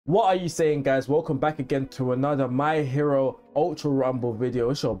What are you saying, guys? Welcome back again to another My Hero Ultra Rumble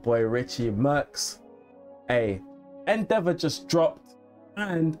video. It's your boy Richie. Merkz. Hey, Endeavor just dropped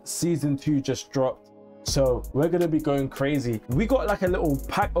and season 2 just dropped, so we're gonna be going crazy. We got like a little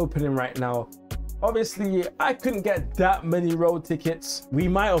pack opening right now. Obviously I couldn't get that many road tickets. We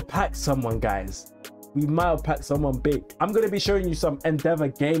might have packed someone, guys. We might have packed someone big. I'm gonna be showing you some Endeavor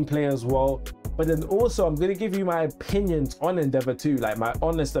gameplay as well, but then also I'm gonna give you my opinions on Endeavor too, like my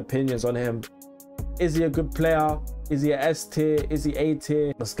honest opinions on him. Is he a good player? Is he a S tier? Is he A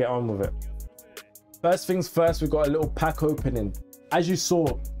tier? Let's get on with it. First things first, we got a little pack opening. As you saw,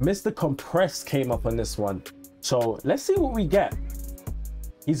 Mr. Compressed came up on this one, so let's see what we get.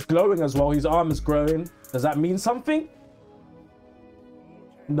 He's glowing as well. His arm is growing. Does that mean something?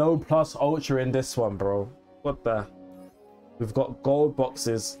 No plus ultra in this one, bro. What the? We've got gold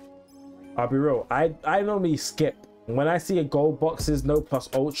boxes. I'll be real, I normally skip when I see a gold boxes no plus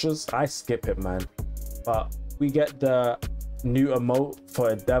ultras. I skip it, man. But we get the new emote for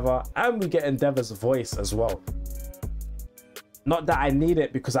Endeavor, and we get Endeavor's voice as well. Not that I need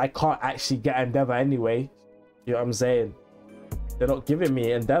it, because I can't actually get Endeavor anyway. You know what I'm saying? They're not giving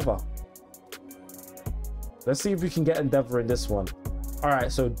me Endeavor. Let's see if we can get Endeavor in this one. All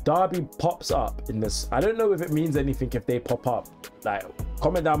right, so Derby pops up in this. I don't know if it means anything if they pop up. Like,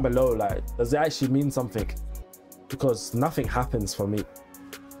 comment down below, like, does it actually mean something? Because nothing happens for me.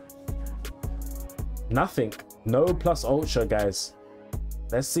 Nothing. No plus ultra, guys.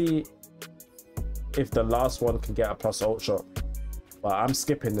 Let's see if the last one can get a plus ultra. But I'm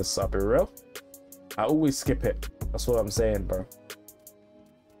skipping this, I'll be real. I always skip it. That's what I'm saying, bro.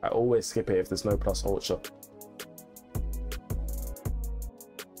 I always skip it if there's no plus ultra.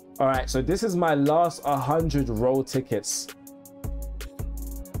 All right, so this is my last 100 roll tickets.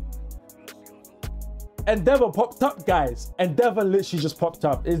 Endeavor popped up, guys. Endeavor literally just popped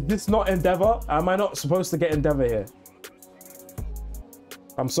up. Is this not Endeavor? Am I not supposed to get Endeavor here?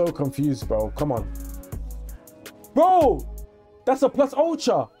 I'm so confused, bro. Come on. Bro, that's a plus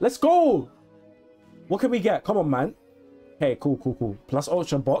ultra. Let's go. What can we get? Come on, man. Hey, cool. Plus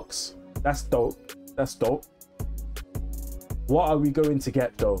ultra box. That's dope. That's dope. What are we going to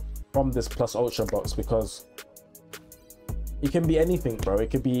get, though, from this plus ultra box? Because it can be anything, bro.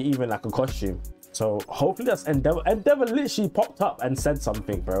 It could be even like a costume. So hopefully that's Endeavor. Endeavor literally popped up and said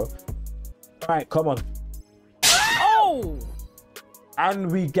something, bro. All right, come on. Oh!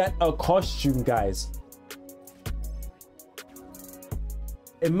 And we get a costume, guys.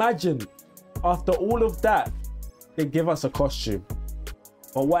 Imagine, after all of that, they give us a costume.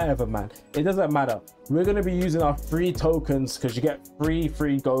 But whatever, man. It doesn't matter. We're going to be using our free tokens, because you get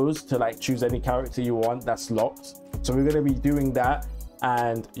free goes to like choose any character you want that's locked. So we're going to be doing that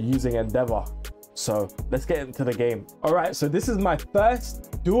and using Endeavor. So let's get into the game. All right, so this is my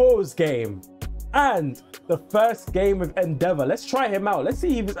first duos game and the first game with Endeavor. Let's try him out. Let's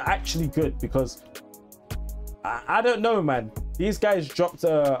see if he's actually good, because I don't know, man. These guys dropped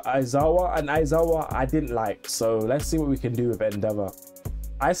Aizawa, and Aizawa I didn't like. So let's see what we can do with Endeavor.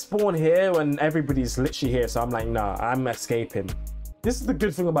 I spawn here when everybody's literally here, so I'm like, nah, I'm escaping. This is the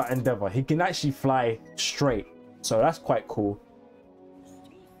good thing about Endeavor. He can actually fly straight, so that's quite cool.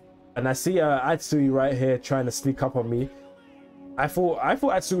 And I see Atsui right here trying to sneak up on me. I thought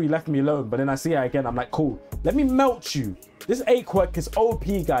Atsui left me alone, but then I see her again. I'm like, cool, let me melt you. This A quirk is OP,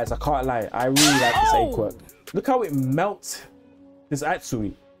 guys. I can't lie. I really like this A quirk. Look how it melts this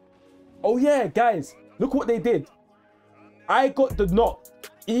Atsui. Oh yeah, guys, look what they did. I got the knock,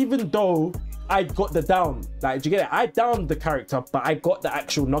 even though I got the down. Like, do you get it? I downed the character, but I got the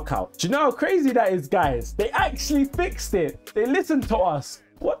actual knockout. Do you know how crazy that is, guys? They actually fixed it. They listened to us.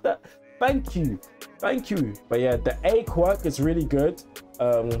 What the? Thank you. But yeah, the A quirk is really good.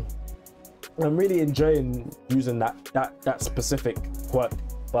 I'm really enjoying using that specific quirk.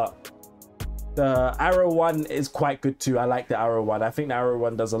 But the arrow one is quite good too. I like the arrow one. I think the arrow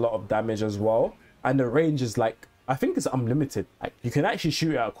one does a lot of damage as well, and the range is like, I think it's unlimited. Like, you can actually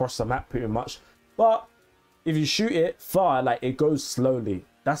shoot it across the map pretty much, but if you shoot it far, like, it goes slowly.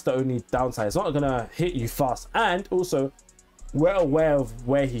 That's the only downside. It's not gonna hit you fast. And also, we're aware of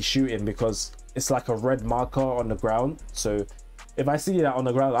where he's shooting, because it's like a red marker on the ground. So if I see that on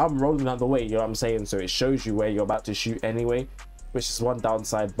the ground, I'm rolling out the way, you know what I'm saying? So it shows you where you're about to shoot anyway, which is one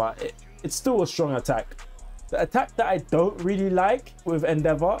downside, but it's still a strong attack. The attack that I don't really like with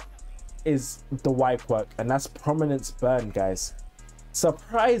Endeavor is the Y quirk, and that's Prominence Burn, guys.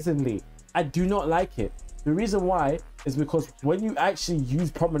 Surprisingly, I do not like it. The reason why is because when you actually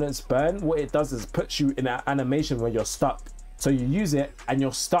use Prominence Burn, what it does is puts you in an animation where you're stuck. So you use it and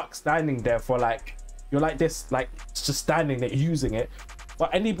you're stuck standing there for like, you're like this, like just standing there using it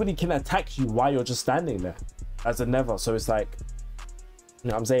But anybody can attack you while you're just standing there as a never. So it's like, you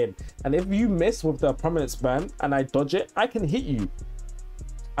know what I'm saying? And if you miss with the prominence burn and I dodge it, I can hit you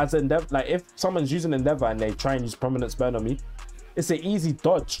as a endeavor. Like if someone's using endeavor and they try and use prominence burn on me, it's an easy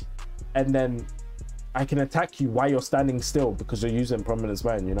dodge, and then I can attack you while you're standing still because you're using prominence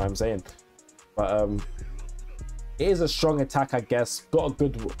burn. You know what I'm saying? But it is a strong attack, I guess. Got a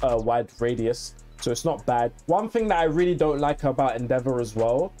good wide radius, so it's not bad. One thing that I really don't like about endeavor as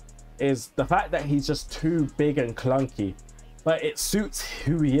well is the fact that he's just too big and clunky, but it suits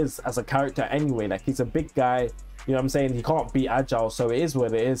who he is as a character anyway. Like he's a big guy, you know what I'm saying? He can't be agile, so it is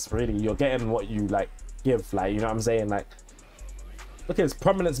what it is, really. You're getting what you like give, like, you know what I'm saying? Like, look at his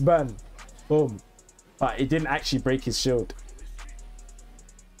prominence burn, boom, but it didn't actually break his shield.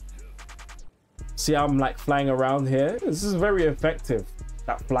 See how I'm like flying around here? This is very effective,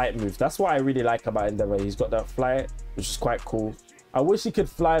 that flight move. That's what I really like about endeavor. He's got that flight, which is quite cool. I wish he could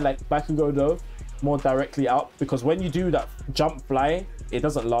fly like Bakugo though, more directly up, because when you do that jump fly, it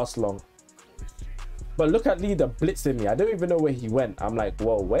doesn't last long. But look at Leader blitzing me. I don't even know where he went. I'm like,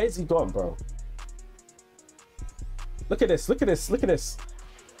 whoa, where's he gone, bro? Look at this, look at this, look at this.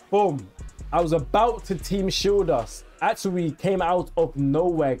 Boom. I was about to team shield us. Atsui came out of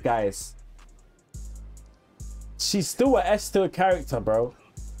nowhere, guys. She's still a S tier character, bro.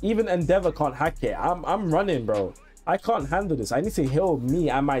 Even Endeavor can't hack it. I'm running, bro. I can't handle this. I need to heal me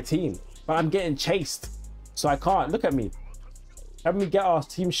and my team, but I'm getting chased, so I can't. Look at me. Can we get our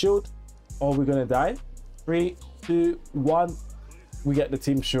team shield or we're gonna die? 3, 2, 1. We get the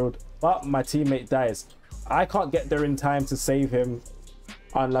team shield, but my teammate dies. I can't get there in time to save him.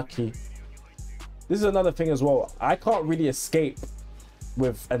 Unlucky. This is another thing as well. I can't really escape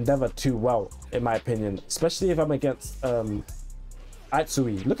with Endeavor too well, in my opinion, especially if I'm against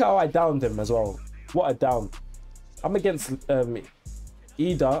Atsui. Look how I downed him as well. What a down. I'm against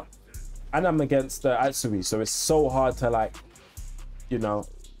Ida and I'm against Atsui, so it's so hard to, like, you know,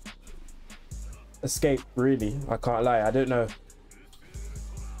 escape, really. I can't lie. I don't know.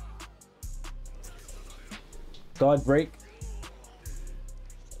 Guard break.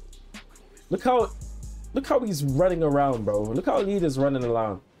 Look how he's running around, bro. Look how Leader's running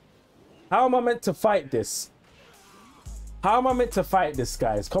around. How am I meant to fight this? How am I meant to fight this,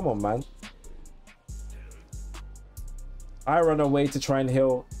 guys? Come on, man. I run away to try and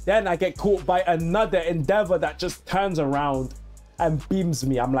heal. Then I get caught by another Endeavor that just turns around and beams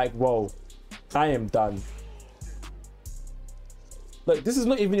me. I'm like, whoa, I am done. Look, this is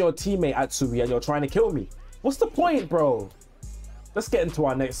not even your teammate, Atsui, and you're trying to kill me. What's the point, bro? Let's get into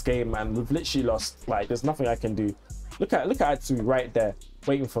our next game, man. We've literally lost. Like, there's nothing I can do. Look at Atsui right there,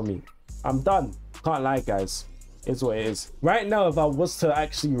 waiting for me. I'm done. Can't lie, guys. It's what it is. Right now, if I was to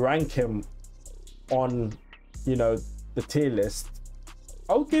actually rank him on, you know, the tier list,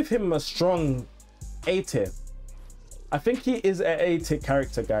 I'll give him a strong A tier. I think he is an A tier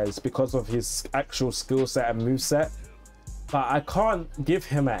character, guys, because of his actual skill set and moveset. But I can't give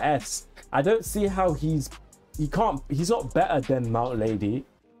him an S. I don't see how he's not better than Mount Lady.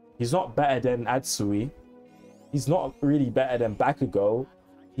 He's not better than Atsui. He's not really better than Bakugo.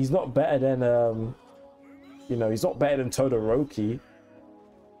 He's not better than you know, he's not better than Todoroki.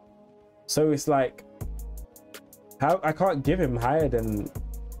 So it's like, how I can't give him higher than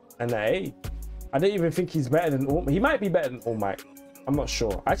an A. I don't even think he's better than All. He might be better than All Might. I'm not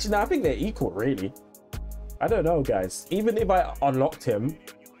sure. Actually, no, I think they're equal, really. I don't know, guys. Even if I unlocked him,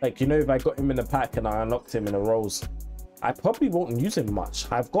 like, you know, if I got him in the pack and I unlocked him in a rose, I probably won't use him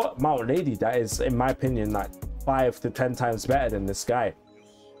much. I've got Mount Lady that is, in my opinion, like 5 to 10 times better than this guy.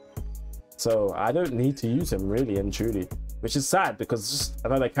 So I don't need to use him, really and truly, which is sad because it's just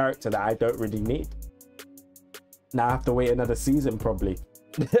another character that I don't really need. Now I have to wait another season, probably.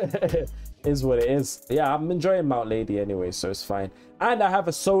 Is what it is. Yeah, I'm enjoying Mount Lady anyway, so it's fine. And I have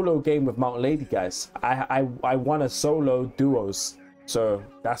a solo game with Mount Lady, guys. I won a solo duos, so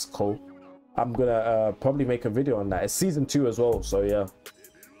that's cool. I'm gonna probably make a video on that. It's season 2 as well, so yeah.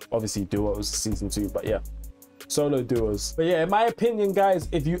 Obviously duos season 2, but yeah, solo duos. But yeah, in my opinion, guys,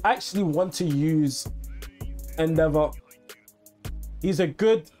 if you actually want to use Endeavor, he's a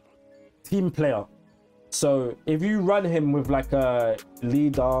good team player. So if you run him with like a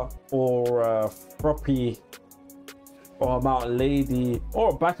Leader or a Froppy or a Mount Lady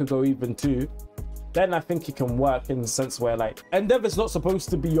or a Bakugo even too, then I think it can work in the sense where, like, Endeavor's not supposed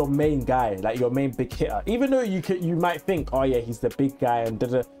to be your main guy, like your main big hitter. Even though you might think, oh yeah, he's the big guy and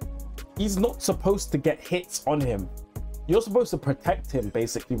da-da. He's not supposed to get hits on him. You're supposed to protect him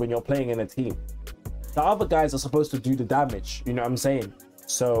basically when you're playing in a team. The other guys are supposed to do the damage, you know what I'm saying?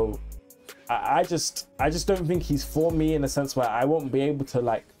 So I just don't think he's for me, in a sense where I won't be able to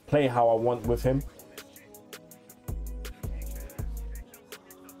like play how I want with him.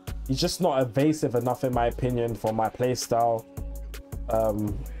 He's just not evasive enough, in my opinion, for my play style.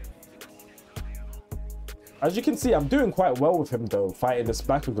 As you can see, I'm doing quite well with him though, fighting this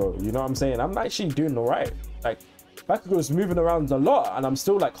Bakugo. You know what I'm saying? I'm actually doing all right. Like, Bakugo's moving around a lot and I'm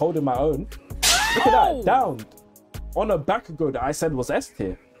still like holding my own. Look at that, downed on a Bakugo that I said was S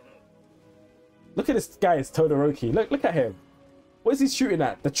tier. Look at this guy's Todoroki. Look at him. What is he shooting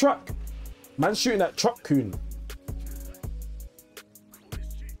at? The truck. Man's shooting at Truck-kun.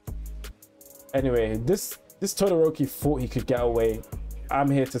 Anyway, this Todoroki thought he could get away. I'm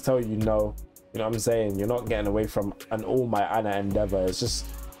here to tell you no. You know what I'm saying? You're not getting away from an All Might and an Endeavor. It's just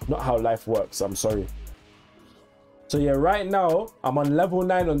not how life works. I'm sorry. So yeah, right now I'm on level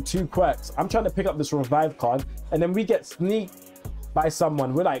 9 on 2 quirks. I'm trying to pick up this revive card, and then we get sneaked by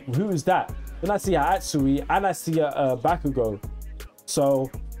someone. We're like, who is that? Then I see a Atsui and I see a Bakugo. So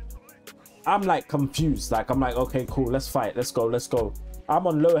I'm like confused. Like, I'm like, okay, cool, let's fight. Let's go, let's go. I'm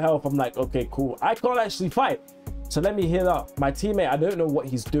on low health. I'm like, okay, cool. I can't actually fight. So let me heal up. My teammate, I don't know what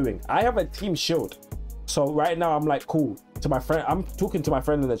he's doing. I have a team shield. So right now I'm like, cool. To my friend, I'm talking to my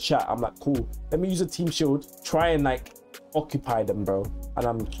friend in the chat. I'm like, cool. Let me use a team shield. Try and like occupy them, bro. And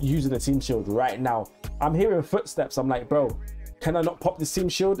I'm using the team shield right now. I'm hearing footsteps. I'm like, bro, can I not pop this team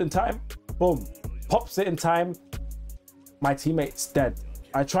shield in time? Boom. Pops it in time. My teammate's dead.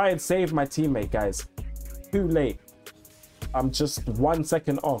 I try and save my teammate, guys. Too late. I'm just 1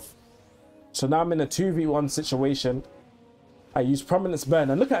 second off. So now I'm in a 2v1 situation. I use Prominence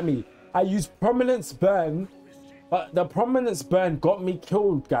Burn, and look at me. I use Prominence Burn, but the Prominence Burn got me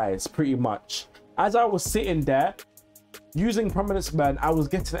killed, guys, pretty much. As I was sitting there using Prominence Burn, I was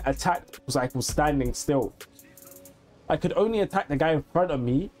getting attacked because I was standing still. I could only attack the guy in front of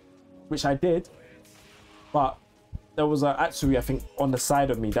me, which I did, but there was a Atsui, I think, on the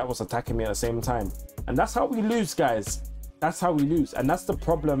side of me that was attacking me at the same time. And that's how we lose, guys. That's how we lose, and that's the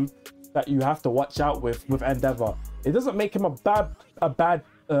problem that you have to watch out with Endeavor. It doesn't make him a bad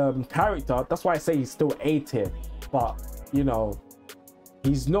character. That's why I say he's still A tier, but you know,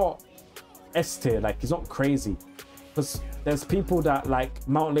 he's not S tier. Like, he's not crazy, because there's people that like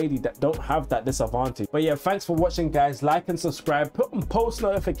Mount Lady that don't have that disadvantage. But yeah, thanks for watching, guys. Like and subscribe. Put on post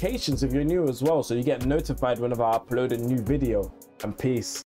notifications if you're new as well, so you get notified whenever I upload a new video. And peace.